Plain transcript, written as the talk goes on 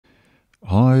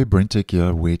Hi, BrenTech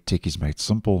here, where tech is made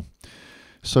simple.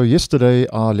 So yesterday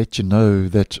I let you know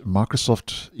that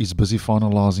Microsoft is busy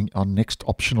finalizing our next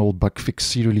optional bug fix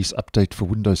C-release update for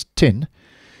Windows 10,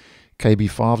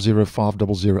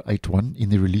 KB505081 in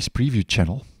the release preview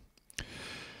channel.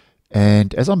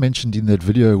 And as I mentioned in that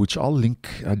video, which I'll link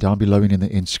down below and in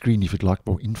the end screen if you'd like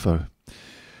more info,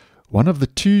 one of the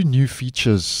two new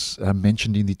features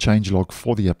mentioned in the changelog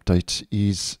for the update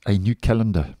is a new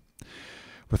calendar,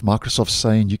 with Microsoft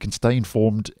saying you can stay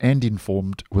informed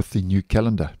with the new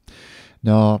calendar.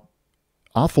 Now,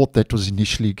 I thought that was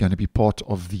initially going to be part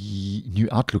of the new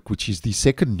Outlook, which is the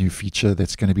second new feature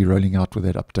that's going to be rolling out with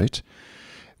that update,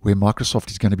 where Microsoft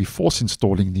is going to be force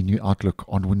installing the new Outlook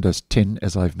on Windows 10,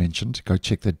 as I've mentioned. Go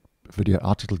check that video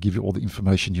out. It'll give you all the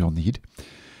information you'll need.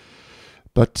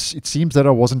 But it seems that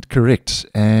I wasn't correct,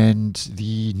 and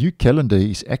the new calendar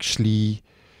is actually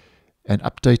an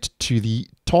update to the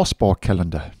Taskbar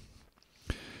calendar.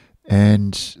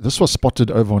 And this was spotted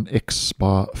over on X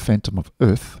by Phantom of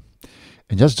Earth.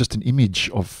 And that's just an image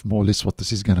of more or less what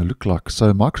this is going to look like.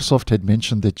 So Microsoft had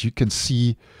mentioned that you can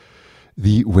see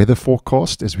the weather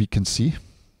forecast, as we can see.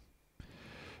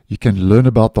 You can learn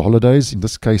about the holidays, in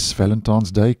this case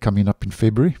Valentine's Day coming up in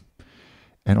February.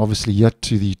 And obviously here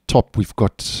to the top we've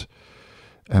got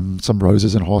some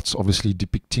roses and hearts, obviously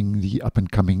depicting the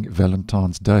up-and-coming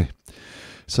Valentine's Day.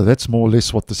 So that's more or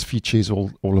less what this feature is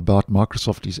all about.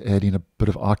 Microsoft is adding a bit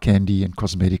of eye candy and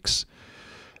cosmetics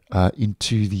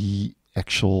into the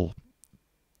actual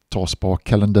Taskbar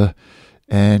calendar.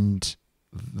 And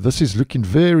this is looking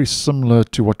very similar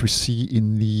to what we see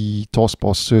in the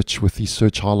Taskbar search with the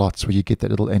search highlights, where you get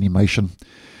that little animation.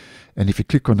 And if you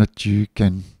click on it, you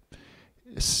can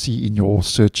see in your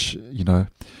search,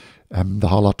 the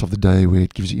highlight of the day, where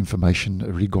it gives you information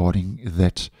regarding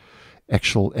that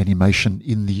actual animation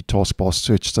in the Taskbar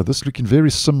search. So this is looking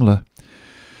very similar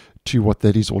to what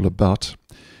that is all about.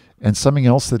 And something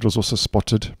else that was also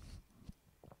spotted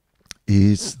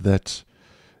is that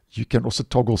you can also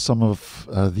toggle some of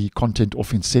the content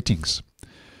off in settings.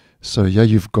 So here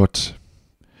you've got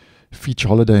feature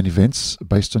holiday and events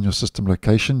based on your system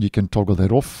location. You can toggle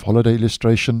that off, holiday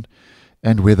illustration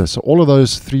and weather. So all of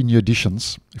those three new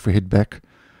additions, if we head back,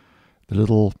 the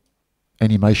little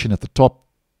animation at the top,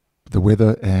 the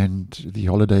weather and the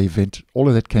holiday event, all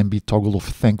of that can be toggled off,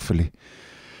 thankfully,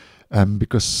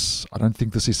 because I don't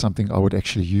think this is something I would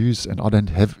actually use, and I don't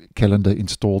have calendar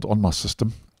installed on my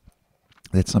system.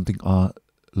 That's something I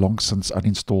long since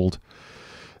uninstalled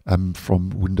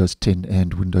from Windows 10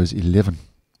 and Windows 11.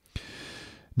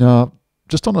 Now,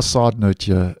 just on a side note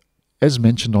here, as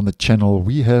mentioned on the channel,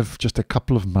 we have just a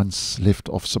couple of months left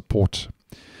of support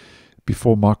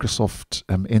before Microsoft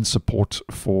ends support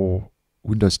for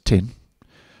Windows 10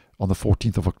 on the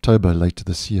 14th of October later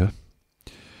this year.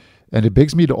 And it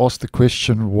begs me to ask the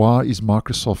question, why is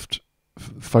Microsoft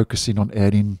focusing on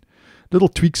adding little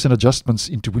tweaks and adjustments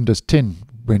into Windows 10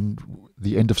 when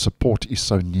the end of support is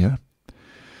so near?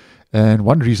 And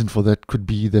one reason for that could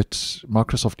be that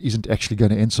Microsoft isn't actually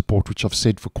going to end support, which I've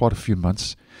said for quite a few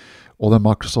months. Although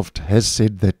Microsoft has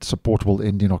said that support will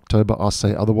end in October, I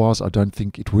say otherwise. I don't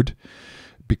think it would,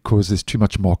 because there's too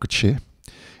much market share.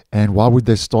 And why would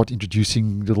they start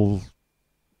introducing little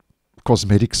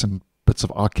cosmetics and bits of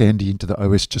eye candy into the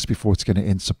OS just before it's going to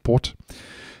end support?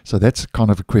 So that's kind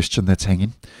of a question that's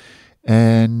hanging.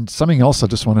 And something else I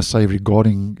just want to say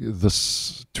regarding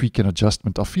this tweak and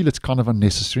adjustment, I feel it's kind of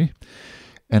unnecessary.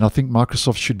 And I think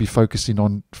Microsoft should be focusing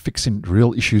on fixing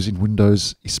real issues in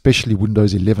Windows, especially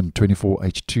Windows 11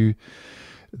 24H2,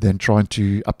 than trying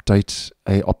to update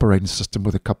a operating system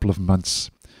with a couple of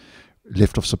months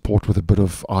left of support with a bit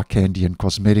of eye candy and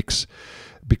cosmetics,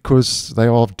 because they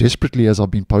are desperately, as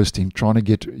I've been posting, trying to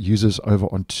get users over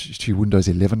onto Windows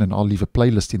 11. And I'll leave a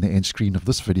playlist in the end screen of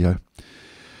this video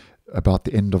about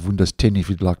the end of Windows 10 if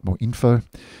you'd like more info,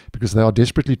 because they are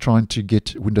desperately trying to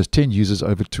get Windows 10 users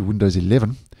over to Windows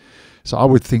 11. So I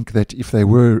would think that if they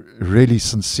were really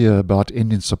sincere about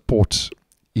ending support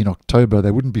in October,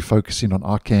 they wouldn't be focusing on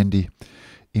eye candy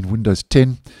in Windows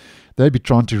 10. They'd be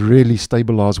trying to really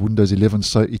stabilize Windows 11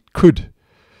 so it could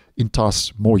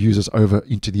entice more users over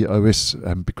into the OS,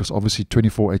 because obviously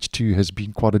 24H2 has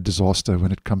been quite a disaster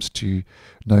when it comes to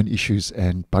known issues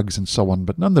and bugs and so on.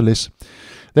 But nonetheless,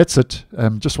 that's it.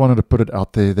 Just wanted to put it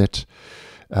out there that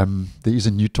there is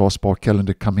a new Taskbar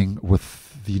calendar coming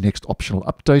with the next optional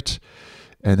update,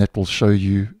 and that will show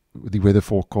you the weather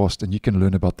forecast, and you can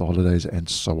learn about the holidays and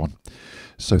so on.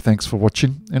 So thanks for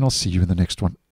watching, and I'll see you in the next one.